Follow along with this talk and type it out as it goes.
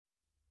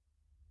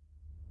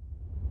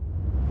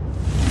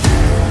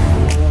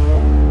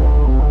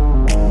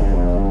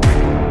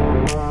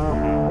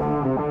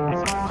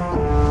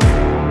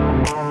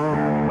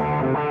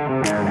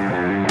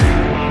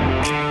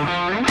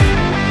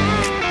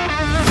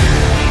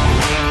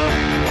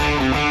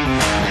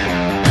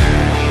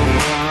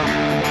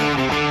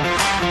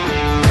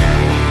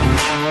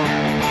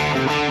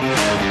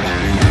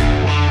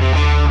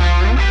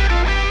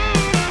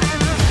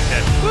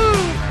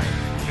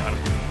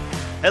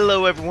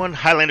everyone,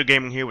 Highlander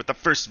Gaming here with the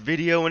first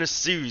video in a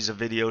series of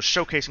videos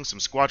showcasing some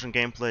squadron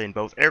gameplay in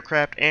both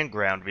aircraft and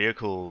ground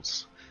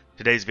vehicles.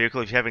 Today's vehicle,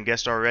 if you haven't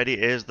guessed already,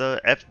 is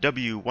the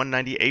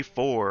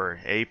FW-190A-4,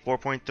 a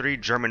 4.3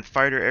 German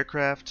fighter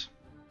aircraft.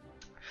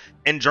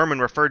 In German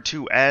referred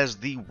to as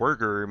the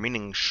Werger,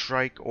 meaning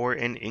Shrike, or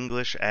in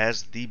English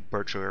as the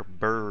Bircher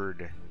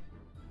bird.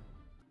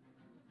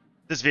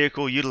 This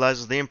vehicle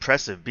utilizes the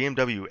impressive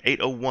BMW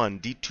 801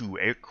 D2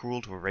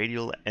 air-cooled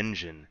radial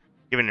engine,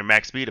 giving a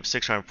max speed of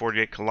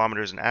 648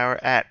 kilometers an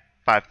hour at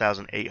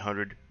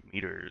 5,800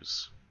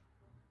 meters.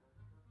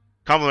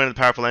 Complementing the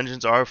powerful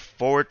engines are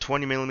 4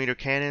 20mm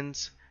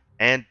cannons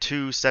and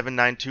 2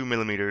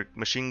 7.92mm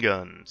machine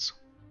guns.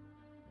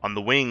 On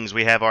the wings,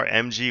 we have our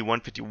MG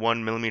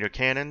 151mm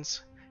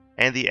cannons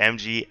and the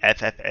MG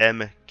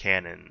FFM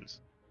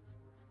cannons.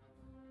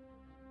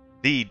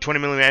 The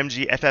 20mm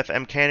MG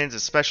FFM cannons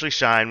especially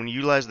shine when you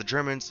utilize the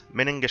Germans'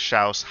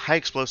 Menengeschoss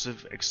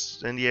high-explosive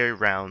incendiary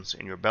rounds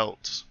in your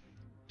belts.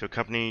 To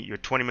accompany your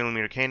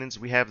 20mm cannons,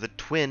 we have the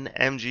twin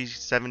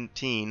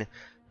MG-17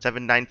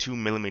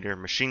 7.92mm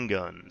machine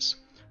guns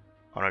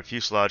on our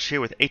fuselage here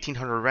with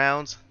 1,800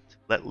 rounds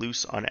let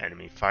loose on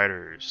enemy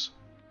fighters.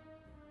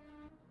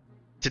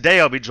 Today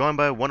I'll be joined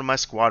by one of my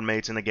squad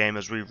mates in the game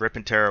as we rip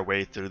and tear our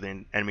way through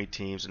the enemy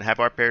teams and have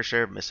our fair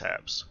share of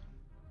mishaps.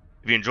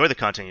 If you enjoy the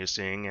content you're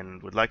seeing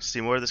and would like to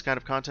see more of this kind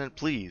of content,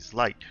 please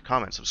like,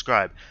 comment,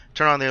 subscribe,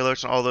 turn on the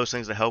alerts and all those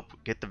things that help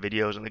get the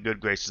videos in the good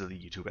graces of the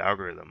YouTube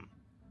algorithm.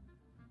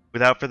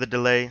 Without further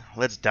delay,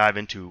 let's dive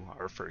into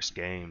our first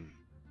game.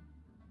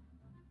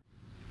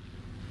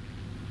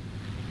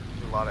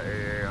 There's a lot of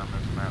AA on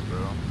this map, bro.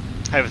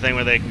 I have a thing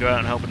where they can go out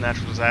and help with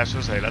natural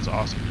disasters. Hey, that's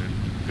awesome, dude.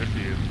 Good for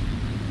you.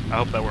 I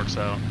hope that works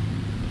out.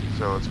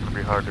 So it's gonna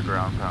be hard to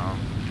ground pound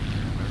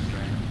this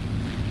thing.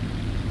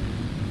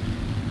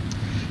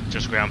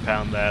 Just ground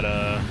pound that,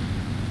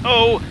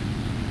 Oh!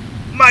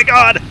 My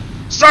god!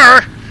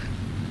 Sir!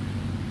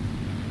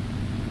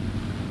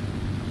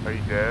 Are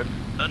you dead?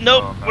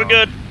 Nope, Oh, no. we're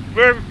good.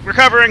 We're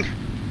recovering.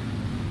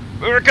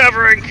 We're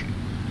recovering.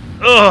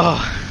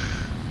 Ugh.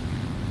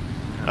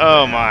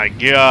 Oh my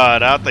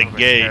god, out the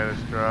gate.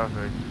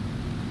 Catastrophic.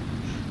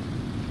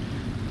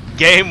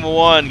 Game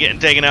 1 getting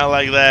taken out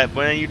like that.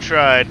 When you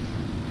tried.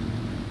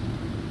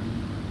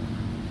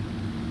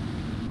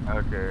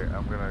 Okay,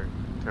 I'm gonna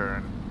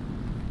turn.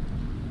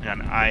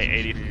 And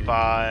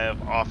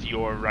I-85 off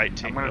your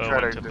right I'm gonna try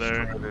to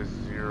destroy there. this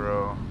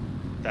zero.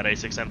 That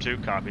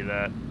A6M2, copy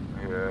that.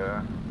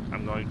 Yeah.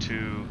 I'm going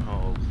to.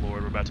 Oh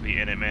lord, we're about to be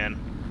in it, man.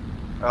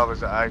 Oh,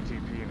 there's an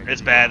ITP and a It's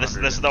bad. This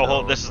is the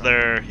whole. Intel, This is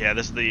their. Yeah,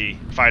 this is the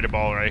fighter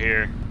ball right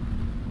here.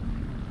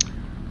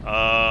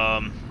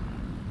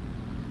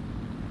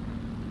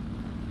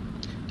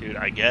 Dude,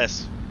 I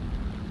guess.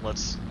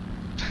 Let's.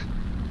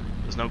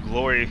 There's no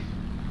glory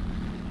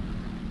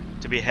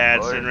to be had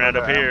Glory sitting for right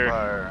the up here.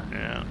 Empire.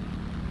 Yeah.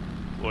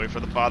 Glory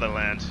for the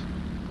fatherland.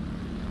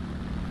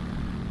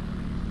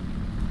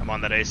 I'm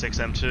on that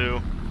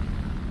A6M2.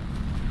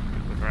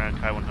 Look around,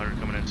 Kai 100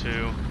 coming in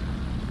too.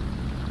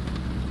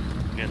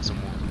 Getting some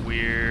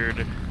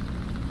weird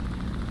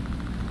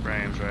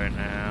frames right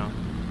now.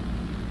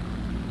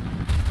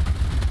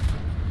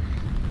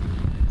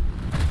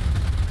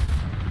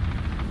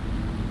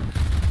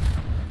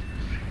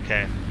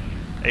 Okay,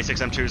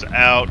 A6M2's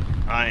out.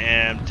 I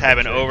am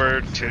tabbing over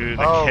to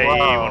the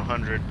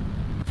KE100.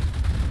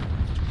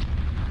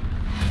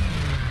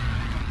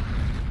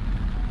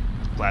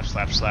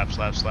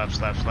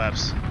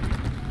 Slaps.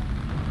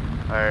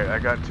 Alright, I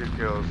got 2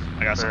 kills.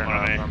 I got someone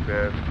on me. I'm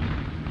dead.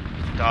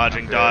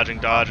 Dodging.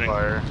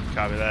 Fire.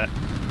 Copy that.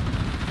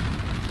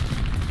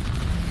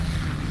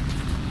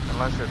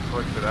 Unless it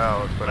flips it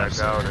out, but I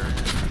doubt it.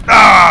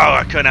 Oh,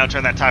 I couldn't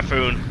outturn that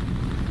Typhoon.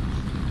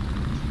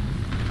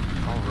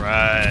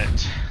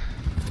 Alright.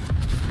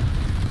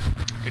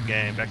 Good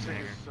game, back to the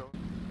hangar.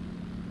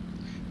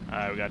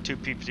 Alright, we got 2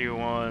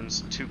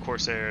 PP1s, 2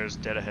 Corsairs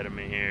dead ahead of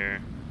me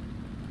here.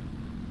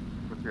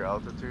 What's your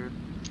altitude?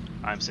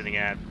 I'm sitting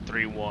at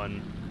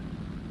 3-1.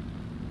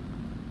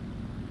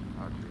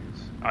 Oh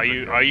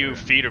jeez. Are you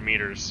feet or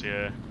meters?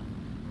 Yeah.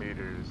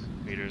 Meters.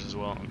 Meters as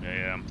well? Okay,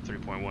 yeah, I'm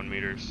 3.1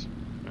 meters.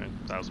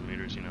 1,000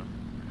 meters, you know.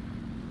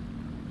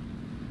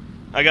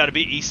 I gotta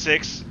be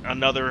E6,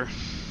 another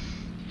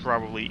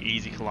probably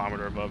easy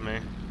kilometer above me.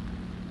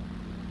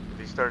 If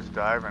he starts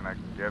diving, I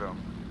can get him.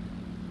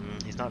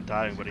 He's not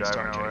diving, but he's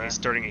diving turning. away? He's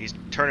turning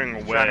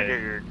away. He's trying to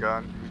get your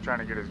gun. He's trying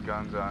to get his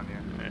guns on you.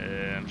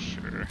 Yeah, I'm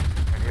sure.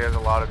 And he has a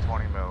lot of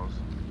 20 mils.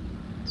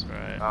 That's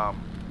right.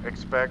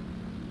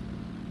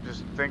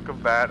 Just think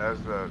of that as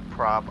the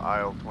prop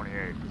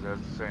IL-28 because it has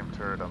the same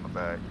turret on the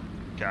back.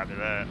 Copy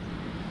that.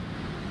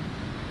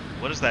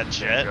 What is that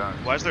jet?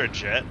 Guns. Why is there a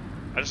jet?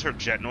 I just heard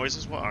jet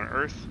noises. What on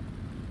earth?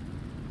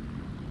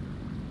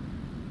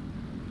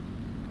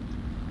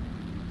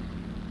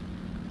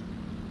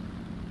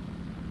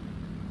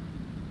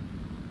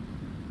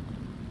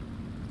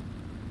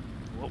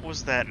 What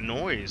was that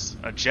noise?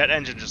 A jet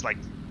engine just like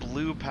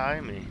blew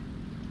by me.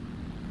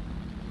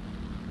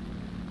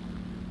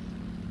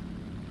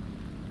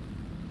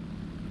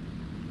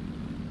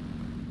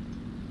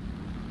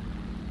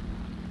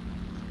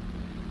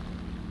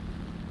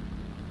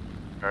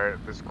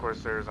 Alright, this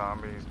Corsair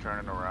zombie, he's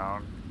turning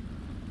around.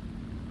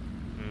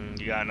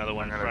 You got another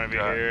one in I'm front of you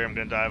gonna here. I'm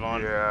gonna dive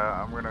on.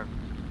 Yeah,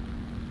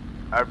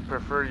 I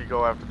prefer you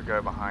go after the guy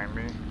behind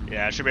me.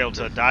 Yeah, I should be able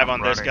to dive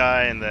on this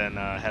guy and then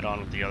head on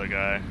with the other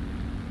guy.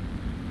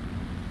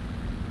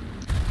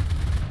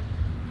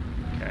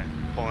 Okay,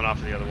 pulling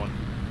off the other one.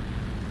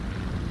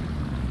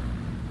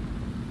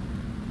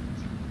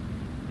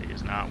 He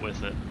is not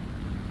with it.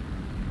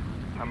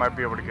 I might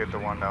be able to get the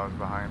one that was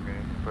behind me,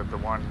 but the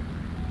one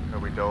that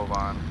we dove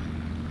on.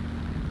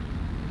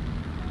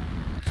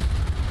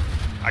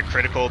 I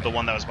criticaled the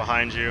one that was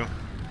behind you.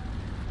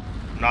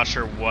 I'm not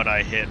sure what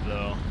I hit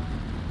though.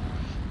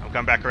 I'm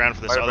coming back around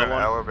for this other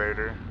one.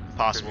 Elevator.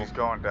 Possible. He's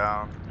going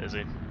down. Is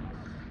he?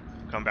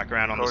 Come back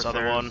around on this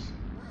other one.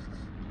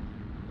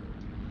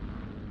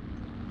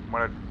 I'm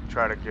gonna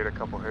try to get a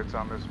couple hits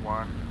on this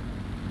one.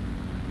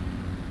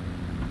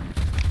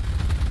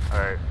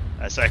 Alright.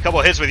 I say a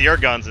couple hits with your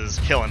guns is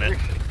killing it.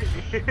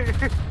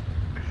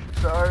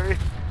 Sorry.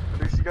 At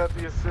least you got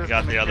the assist. I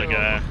got the other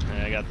guy.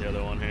 Yeah, I got the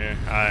other one here.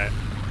 Alright.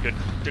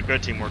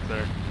 Good teamwork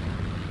there.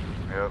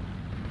 Yep.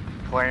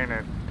 Playing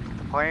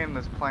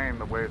this plane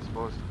the way it's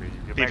supposed to be.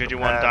 You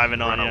P-51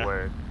 diving on you.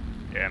 Away.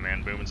 Yeah,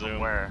 man, boom and zoom.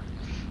 Where?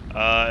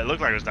 It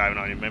looked like it was diving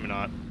on you, maybe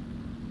not.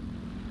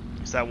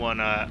 It's that one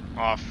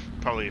off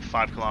probably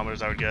 5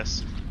 kilometers, I would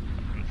guess,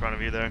 in front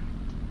of you there.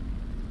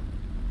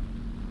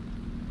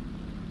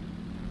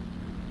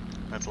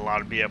 That's a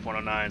lot of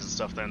BF-109s and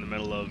stuff there in the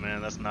middle of,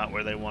 man. That's not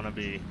where they want to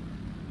be.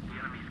 The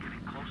enemy's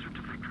getting closer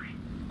to victory.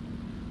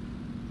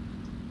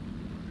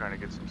 Trying to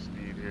get some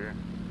speed here.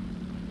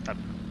 That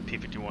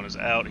P-51 is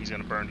out. He's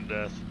going to burn to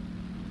death.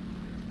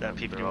 That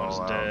P-51 is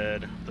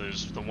dead.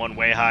 There's the one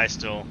way high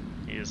still.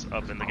 He is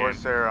up in the game.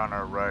 Corsair on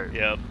our right.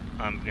 Yep.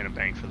 I'm going to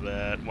bank for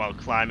that. While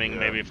climbing,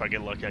 maybe if I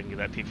get lucky, I can get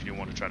that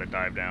P-51 to try to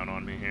dive down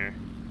on me here.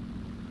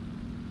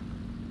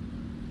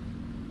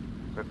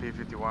 The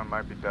P-51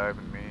 might be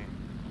diving me.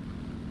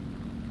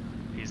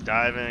 He's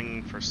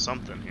diving for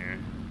something here.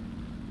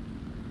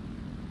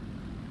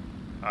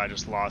 I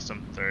just lost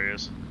him. There he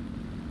is.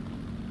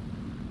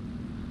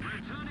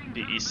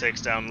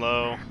 BE6 down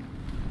low.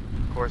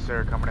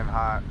 Corsair coming in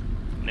hot.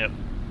 Yep.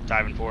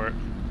 Diving for it.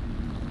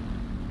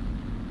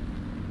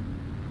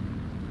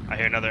 I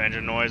hear another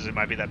engine noise. It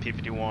might be that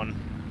P-51.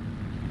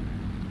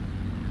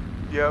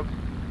 Yep.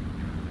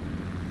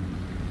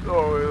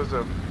 Oh, it was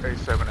a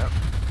A7F.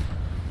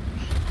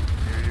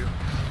 Hear you.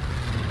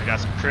 I got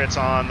some crits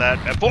on that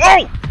F4.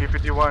 Oh!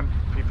 P-51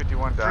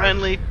 died.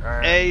 Friendly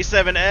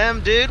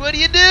A7M, dude. What are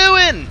you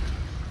doing?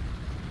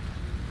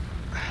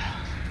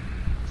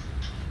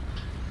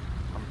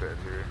 I'm dead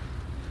here.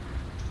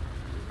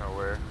 There's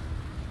nowhere.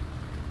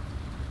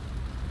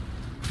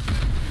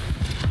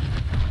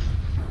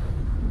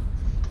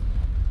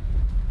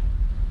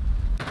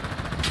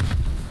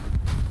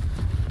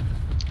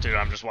 Dude,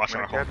 I'm just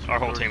watching our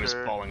whole team is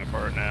falling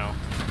apart now.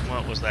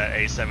 What was that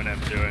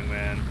A7M doing,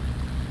 man?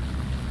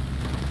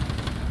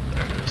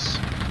 There it is.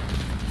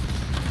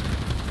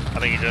 I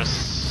think he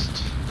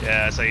just...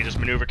 Yeah, so he just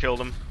maneuver killed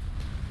him.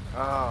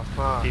 Oh,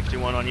 fuck.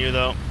 P-51 on you,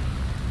 though.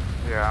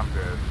 Yeah, I'm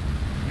dead.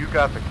 You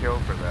got the kill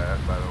for that,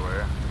 by the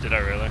way. Did I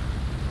really?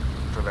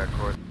 For that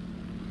course.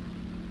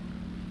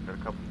 Got a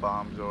couple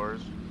bomb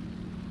zors.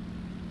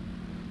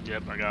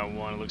 Yep, I got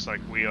one. It looks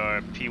like we are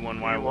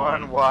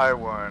P1Y1.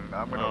 P1Y1.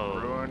 I'm gonna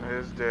ruin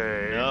his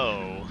day.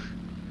 No.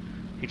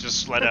 He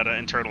just let out an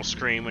internal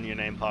scream when your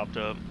name popped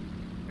up.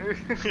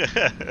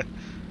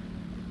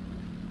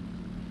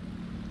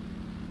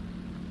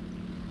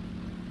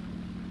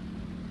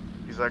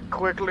 He's like,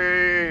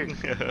 quickly!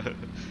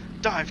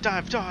 Dive,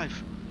 dive,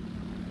 dive!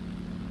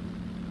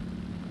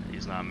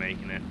 He's not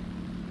making it.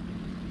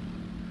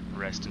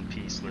 Rest in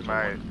peace, little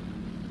one.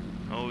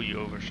 Oh, you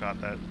overshot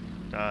that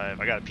dive.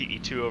 I got a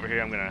PE2 over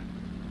here. I'm gonna...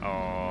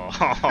 Oh.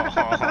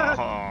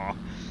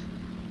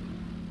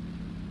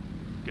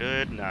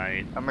 Good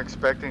night. I'm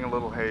expecting a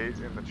little hate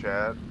in the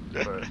chat,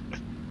 but...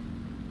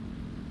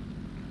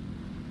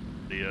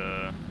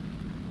 The,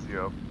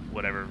 Yep.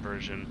 whatever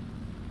version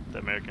the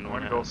American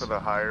one has. I'm gonna go for the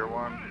higher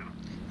one.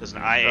 There's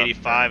an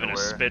I-85 and a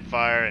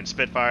Spitfire, and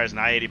Spitfires and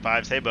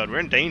I-85s. Hey, bud, we're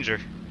in danger.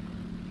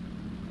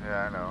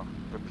 Yeah, I know.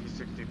 The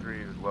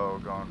P-63 is low,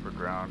 going for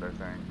ground, I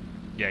think.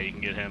 Yeah, you can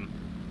get him.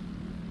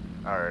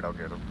 Alright, I'll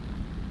get him.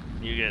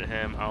 You get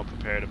him, I'll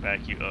prepare to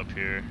back you up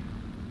here.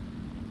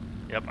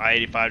 Yep,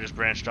 I-85 just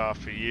branched off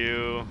for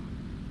you.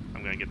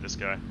 I'm gonna get this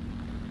guy.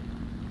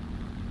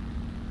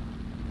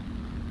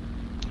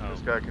 This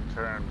guy can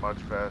turn much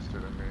faster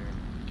than me.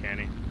 Can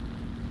he?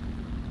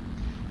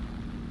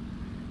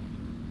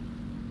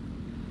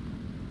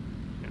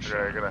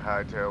 Yeah, I gotta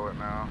hightail it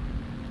now.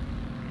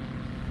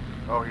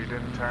 Oh, he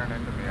didn't turn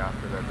into me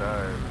after that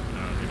dive.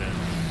 No, he didn't.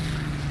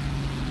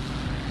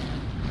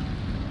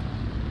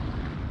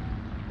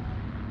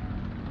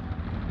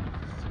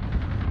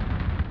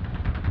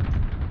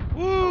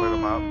 Woo! I lit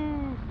him up.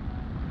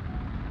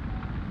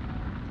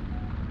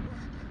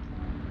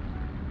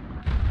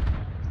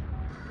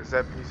 Is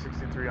that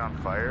P-63 on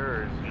fire,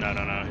 or is he...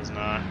 No, he's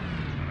not.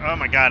 Oh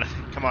my god.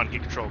 Come on,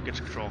 get control, get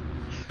control.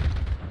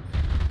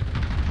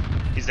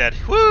 He's dead.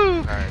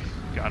 Woo! Nice.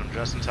 Got him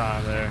just in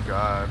time there.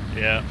 God.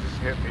 Yeah.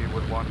 Just hit me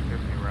with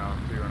 150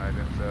 round too, and I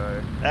didn't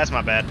die. That's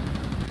my bad.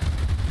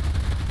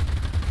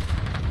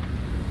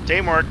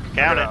 Teamwork.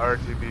 Count it.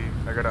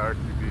 I got an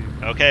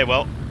RTB. Okay,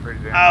 well, Pretty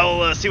damn.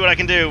 I'll see what I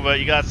can do, but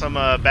you got some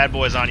bad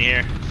boys on you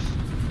here.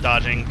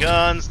 Dodging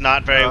guns,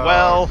 not very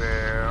well.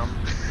 Damn.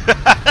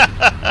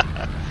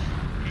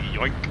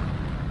 Yoink.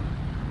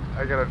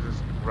 I gotta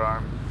just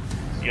run.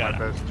 You got,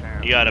 my best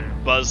chance. you got a here.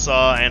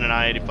 buzzsaw and an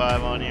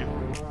I-85 on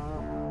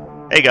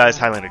you. Hey guys,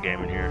 Highlander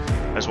Gaming here.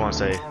 I just want to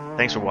say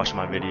thanks for watching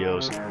my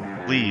videos.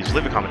 Please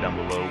leave a comment down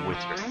below with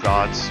your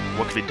thoughts,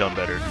 what could be done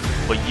better,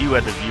 what you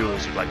as the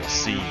viewers would like to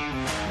see.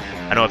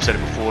 I know I've said it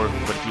before,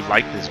 but if you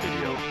like this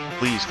video,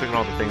 please click on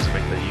all the things that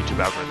make the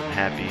YouTube algorithm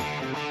happy.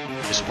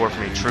 Your support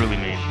for me truly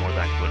means more than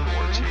I can put into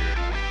words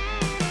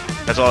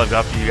here. That's all I've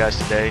got for you guys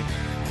today.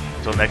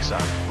 Until next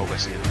time, hope I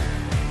see you.